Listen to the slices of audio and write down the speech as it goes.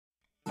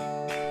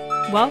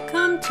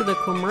Welcome to the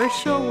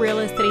Commercial Real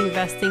Estate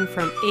Investing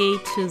from A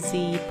to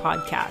Z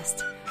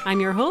podcast. I'm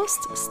your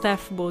host,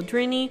 Steph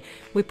Boldrini.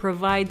 We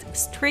provide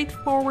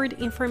straightforward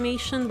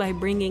information by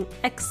bringing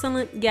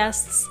excellent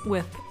guests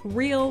with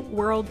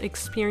real-world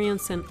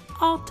experience in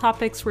all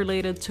topics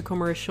related to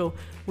commercial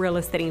real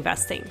estate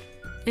investing.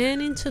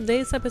 And in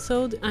today's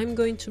episode, I'm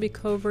going to be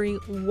covering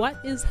what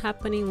is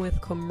happening with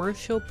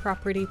commercial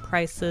property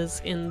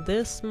prices in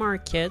this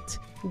market,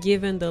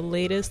 given the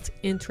latest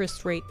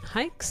interest rate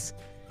hikes,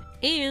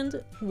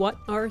 and what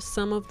are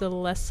some of the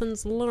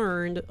lessons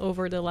learned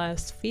over the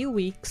last few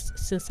weeks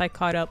since I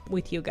caught up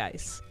with you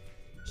guys.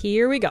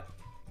 Here we go.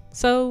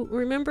 So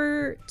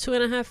remember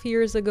 2.5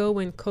 years ago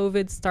when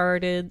COVID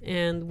started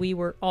and we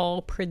were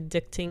all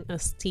predicting a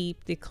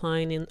steep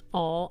decline in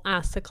all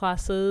asset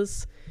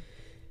classes?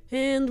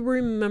 And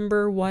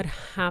remember what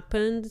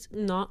happened?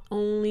 Not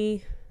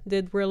only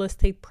did real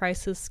estate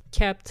prices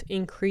kept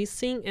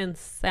increasing and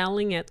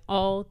selling at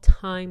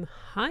all-time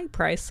high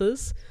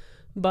prices,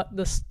 but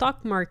the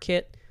stock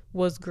market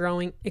was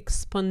growing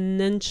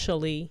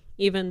exponentially,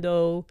 even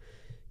though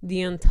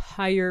the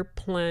entire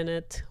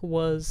planet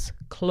was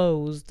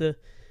closed,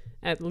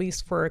 at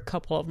least for a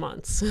couple of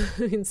months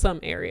in some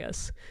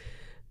areas.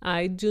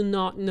 I do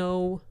not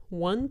know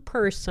one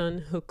person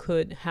who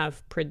could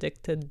have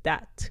predicted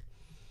that.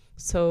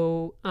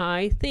 So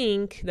I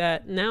think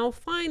that now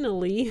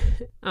finally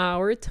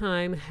our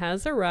time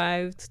has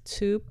arrived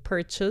to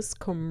purchase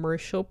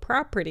commercial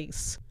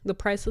properties. The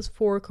prices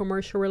for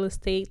commercial real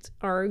estate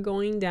are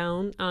going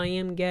down. I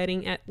am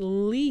getting at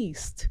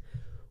least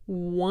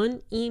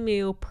one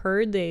email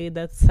per day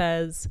that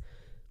says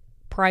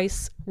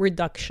price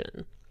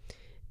reduction.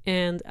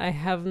 And I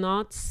have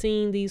not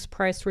seen these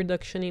price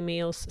reduction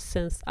emails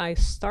since I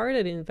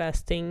started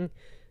investing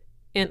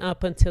and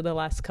up until the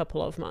last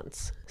couple of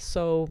months.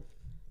 So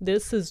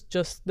this is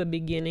just the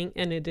beginning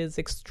and it is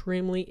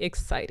extremely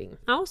exciting.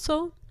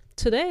 Also,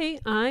 today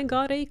I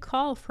got a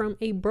call from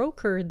a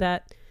broker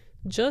that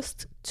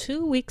just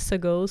 2 weeks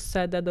ago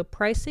said that the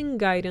pricing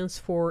guidance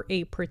for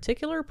a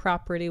particular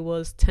property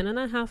was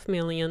 $10.5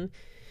 million,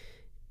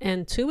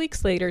 and 2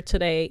 weeks later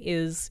today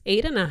is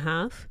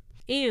 $8.5.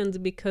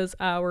 And because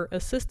our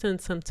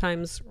assistant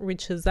sometimes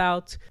reaches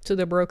out to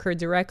the broker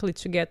directly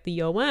to get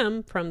the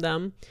OM from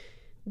them,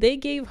 they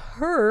gave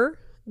her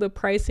the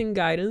pricing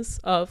guidance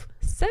of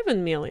 $7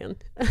 million.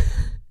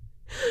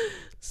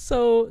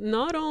 So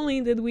not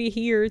only did we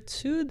hear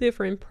two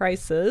different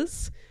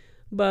prices,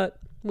 but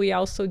we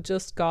also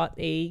just got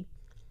a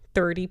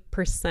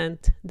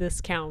 30%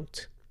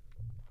 discount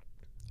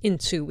in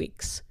 2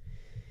 weeks.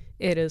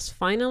 It is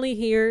finally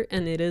here,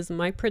 and it is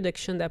my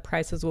prediction that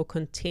prices will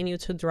continue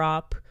to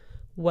drop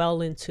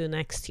well into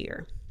next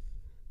year.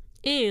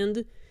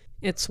 And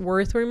it's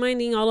worth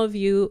reminding all of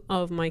you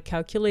of my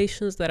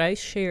calculations that I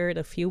shared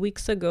a few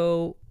weeks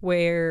ago,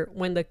 where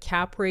when the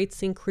cap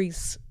rates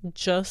increase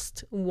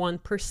just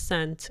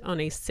 1% on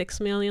a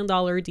 $6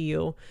 million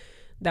deal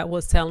that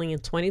was selling in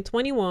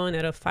 2021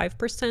 at a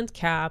 5%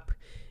 cap,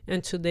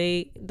 and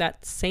today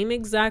that same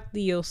exact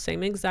deal,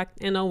 same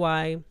exact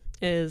NOI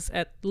is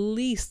at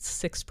least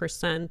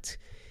 6%,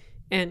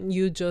 and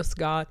you just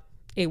got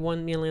a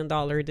 $1 million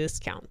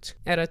discount.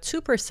 At a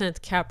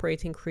 2% cap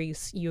rate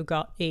increase, you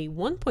got a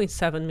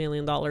 $1.7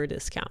 million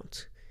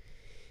discount.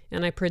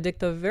 And I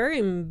predict a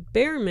very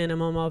bare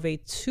minimum of a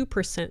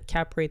 2%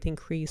 cap rate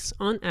increase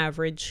on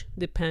average,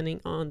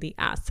 depending on the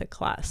asset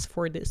class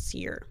for this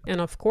year.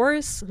 And of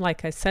course,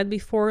 like I said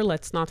before,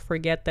 let's not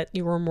forget that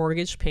your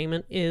mortgage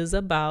payment is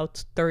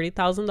about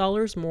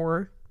 $30,000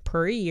 more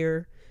per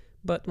year.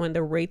 But when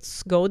the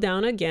rates go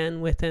down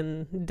again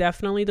within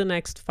definitely the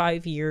next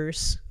 5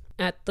 years,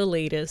 at the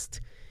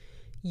latest,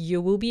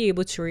 you will be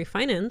able to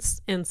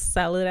refinance and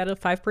sell it at a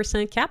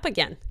 5% cap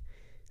again.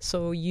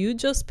 So you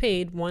just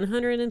paid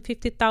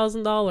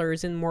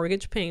 $150,000 in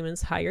mortgage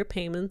payments, higher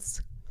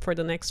payments for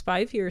the next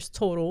 5 years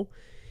total,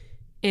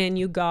 and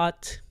you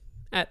got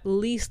at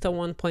least a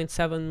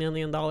 $1.7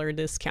 million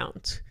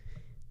discount.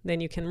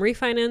 Then you can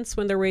refinance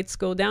when the rates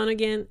go down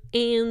again,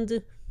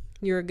 and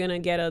you're going to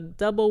get a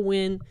double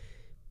win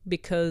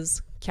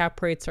because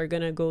cap rates are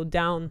going to go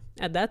down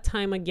at that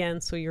time again,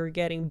 so you're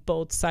getting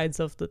both sides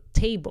of the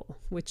table,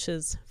 which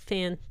is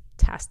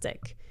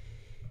fantastic.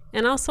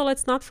 And also,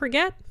 let's not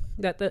forget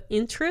that the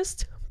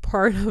interest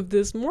part of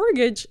this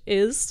mortgage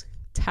is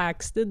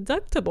tax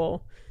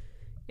deductible.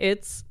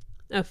 It's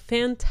a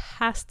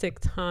fantastic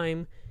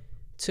time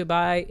to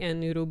buy,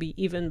 and it'll be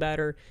even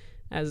better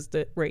as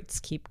the rates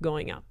keep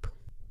going up.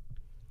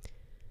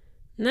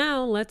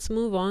 Now let's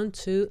move on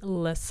to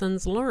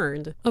lessons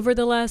learned. Over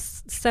the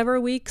last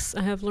several weeks,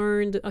 I have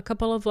learned a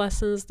couple of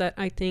lessons that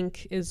I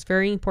think is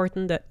very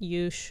important that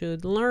you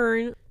should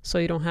learn so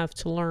you don't have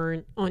to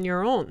learn on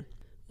your own.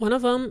 One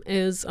of them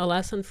is a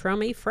lesson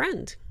from a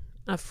friend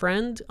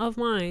of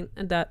mine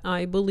that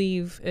I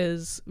believe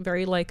is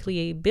very likely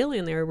a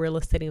billionaire real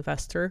estate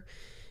investor.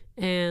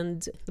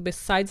 And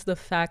besides the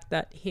fact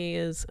that he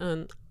is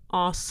an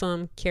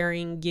awesome,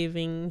 caring,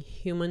 giving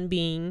human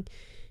being,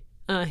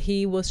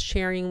 he was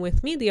sharing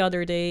with me the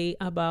other day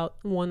about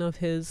one of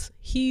his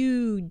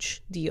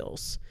huge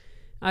deals.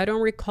 I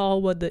don't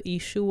recall what the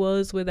issue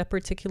was with that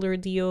particular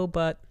deal,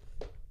 but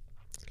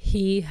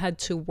he had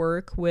to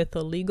work with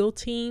a legal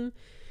team,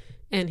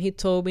 and he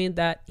told me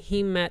that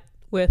he met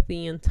with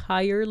the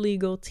entire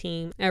legal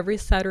team every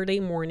Saturday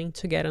morning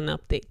to get an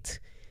update.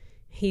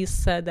 He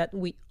said that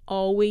we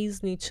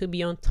always need to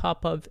be on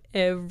top of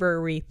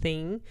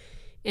everything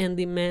and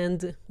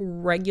demand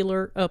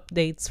regular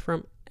updates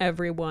from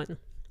everyone.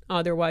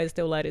 Otherwise,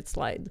 they'll let it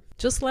slide.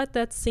 Just let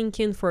that sink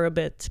in for a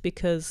bit,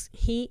 because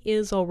he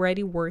is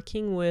already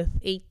working with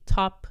a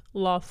top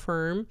law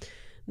firm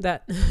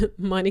that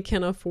money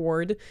can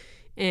afford.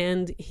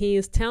 And he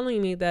is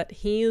telling me that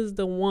he is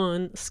the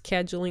one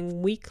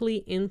scheduling weekly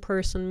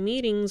in-person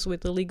meetings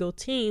with the legal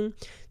team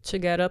to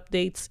get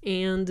updates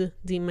and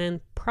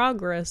demand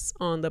progress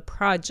on the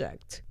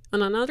project.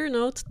 On another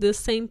note, this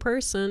same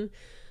person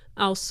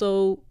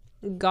also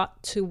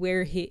got to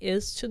where he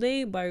is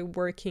today by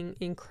working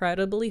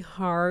incredibly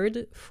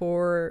hard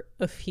for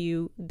a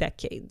few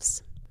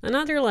decades.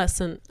 Another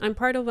lesson, I'm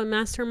part of a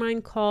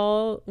mastermind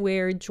call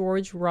where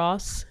George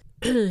Ross,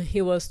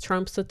 he was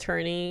Trump's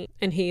attorney,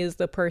 and he is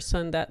the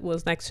person that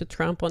was next to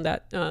Trump on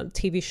that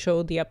TV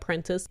show, The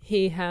Apprentice.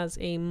 He has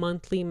a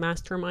monthly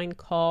mastermind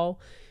call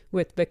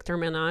with Victor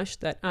Menashe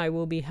that I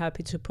will be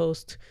happy to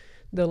post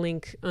the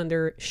link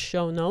under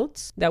show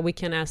notes, that we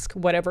can ask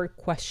whatever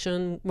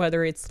question,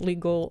 whether it's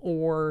legal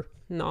or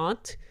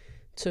not,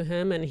 to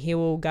him, and he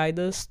will guide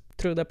us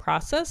through the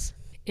process.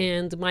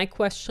 And my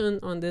question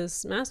on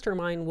this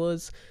mastermind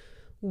was,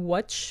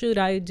 what should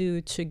I do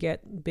to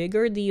get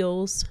bigger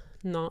deals,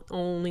 not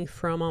only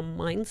from a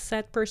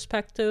mindset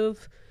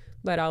perspective,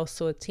 but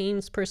also a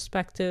team's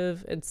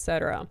perspective,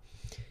 etc.?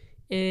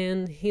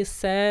 And he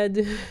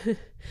said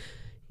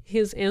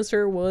his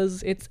answer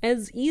was, it's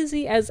as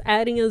easy as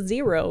adding a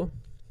zero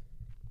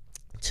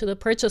to the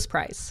purchase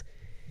price.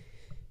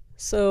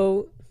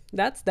 So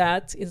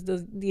that is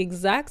the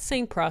exact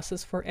same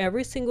process for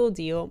every single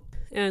deal.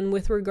 And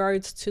with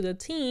regards to the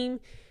team,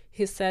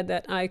 he said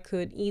that I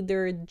could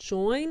either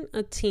join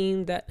a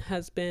team that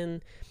has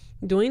been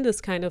doing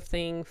this kind of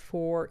thing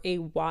for a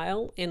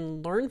while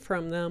and learn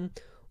from them,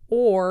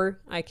 or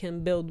I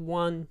can build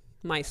one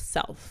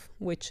myself,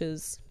 which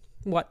is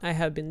what I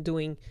have been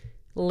doing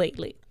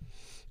lately.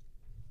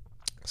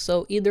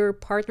 So either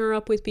partner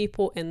up with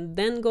people and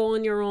then go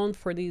on your own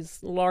for these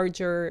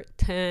larger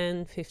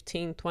 10,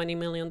 15, $20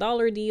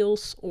 million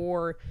deals,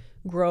 or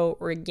grow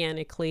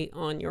organically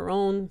on your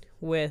own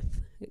with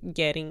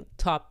getting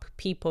top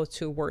people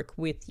to work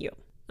with you.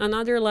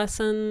 Another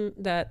lesson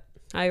that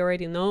I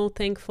already know,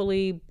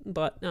 thankfully,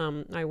 but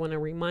I want to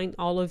remind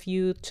all of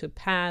you to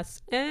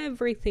pass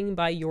everything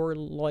by your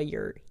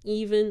lawyer,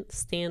 even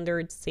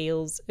standard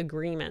sales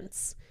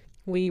agreements.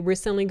 We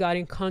recently got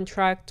in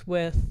contract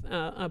with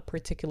a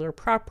particular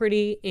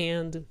property,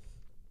 and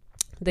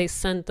they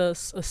sent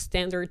us a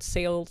standard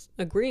sales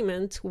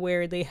agreement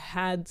where they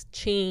had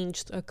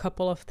changed a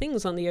couple of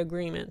things on the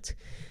agreement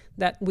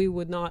that we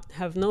would not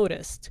have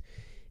noticed.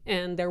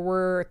 And there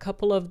were a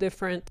couple of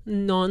different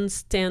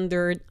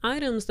non-standard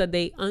items that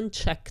they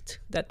unchecked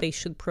that they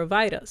should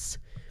provide us.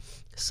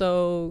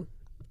 So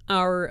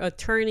our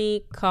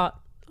attorney caught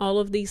all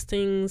of these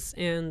things,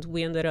 and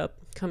we ended up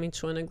coming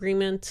to an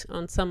agreement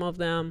on some of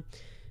them.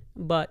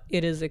 But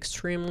it is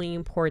extremely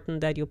important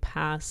that you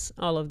pass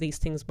all of these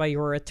things by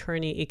your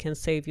attorney. It can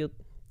save you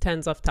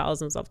tens of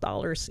thousands of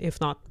dollars,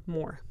 if not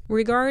more.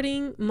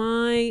 Regarding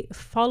my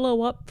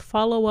follow-up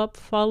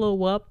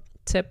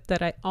tip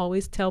that I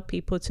always tell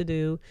people to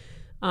do,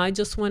 I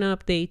just want to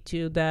update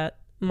you that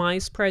my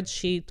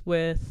spreadsheet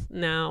with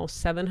now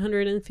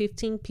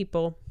 715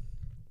 people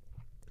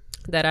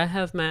that I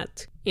have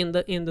met in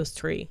the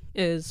industry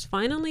is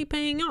finally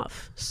paying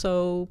off.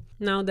 So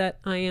now that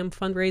I am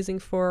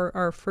fundraising for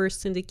our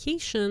first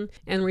syndication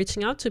and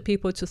reaching out to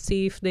people to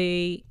see if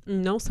they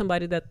know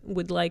somebody that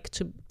would like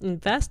to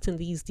invest in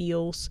these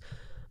deals,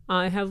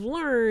 I have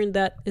learned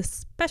that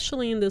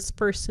especially in this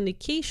first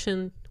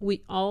syndication,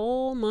 we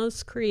all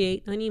must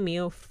create an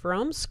email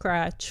from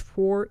scratch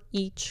for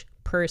each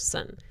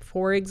person.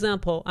 For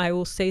example, I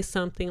will say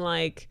something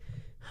like,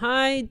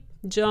 "Hi,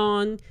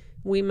 John,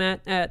 we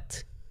met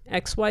at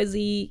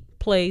XYZ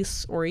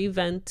place or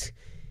event,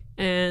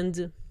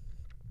 and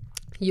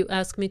you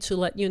asked me to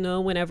let you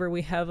know whenever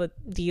we have a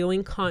deal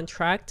in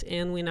contract,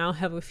 and we now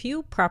have a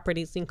few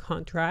properties in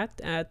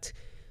contract at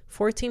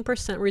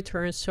 14%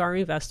 returns to our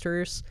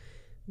investors.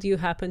 Do you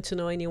happen to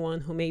know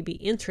anyone who may be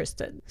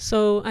interested?"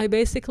 So I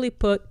basically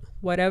put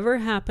whatever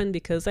happened,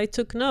 because I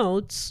took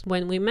notes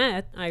when we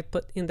met, I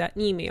put in that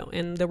email,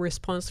 and the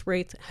response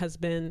rate has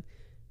been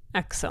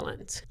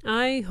excellent.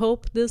 I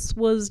hope this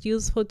was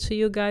useful to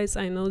you guys.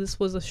 I know this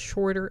was a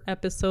shorter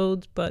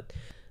episode, but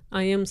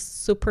I am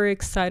super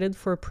excited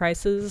for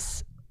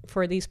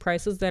these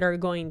prices that are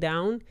going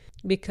down,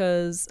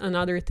 because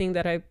another thing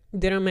that I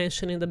didn't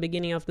mention in the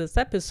beginning of this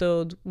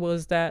episode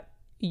was that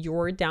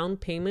your down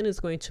payment is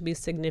going to be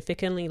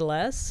significantly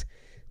less.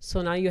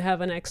 So now you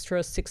have an extra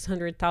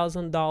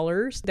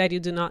 $600,000 that you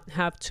do not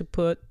have to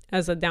put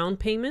as a down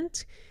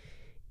payment.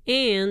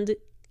 And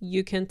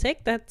you can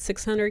take that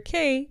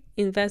 $600K,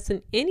 invest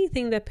in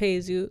anything that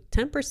pays you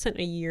 10%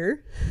 a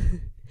year,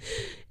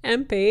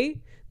 and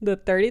pay the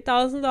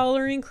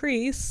 $30,000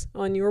 increase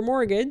on your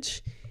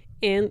mortgage,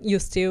 and you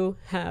still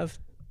have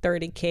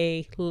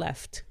 $30K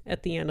left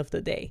at the end of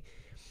the day.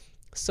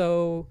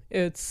 So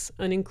it's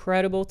an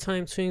incredible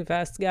time to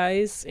invest,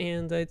 guys,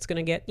 and it's going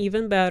to get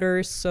even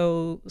better.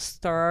 So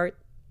start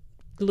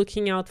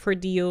looking out for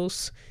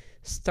deals,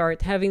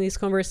 start having this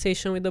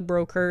conversation with the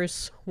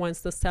brokers.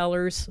 Once the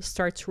sellers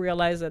start to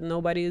realize that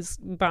nobody's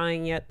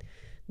buying at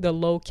the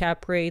low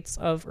cap rates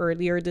of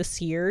earlier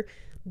this year,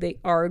 they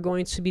are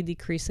going to be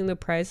decreasing the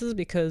prices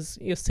because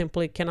you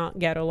simply cannot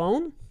get a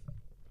loan,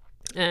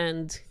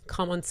 and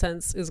common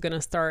sense is going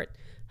to start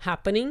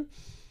happening.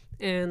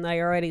 And I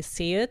already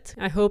see it.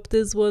 I hope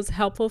this was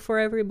helpful for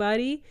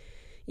everybody.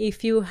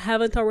 If you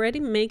haven't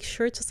already, make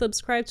sure to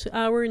subscribe to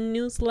our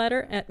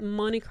newsletter at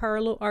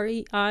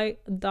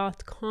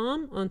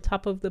montecarlorei.com. On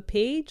top of the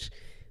page,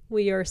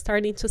 we are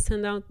starting to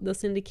send out the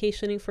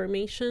syndication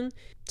information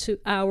to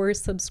our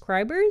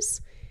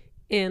subscribers.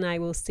 And I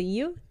will see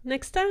you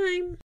next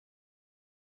time.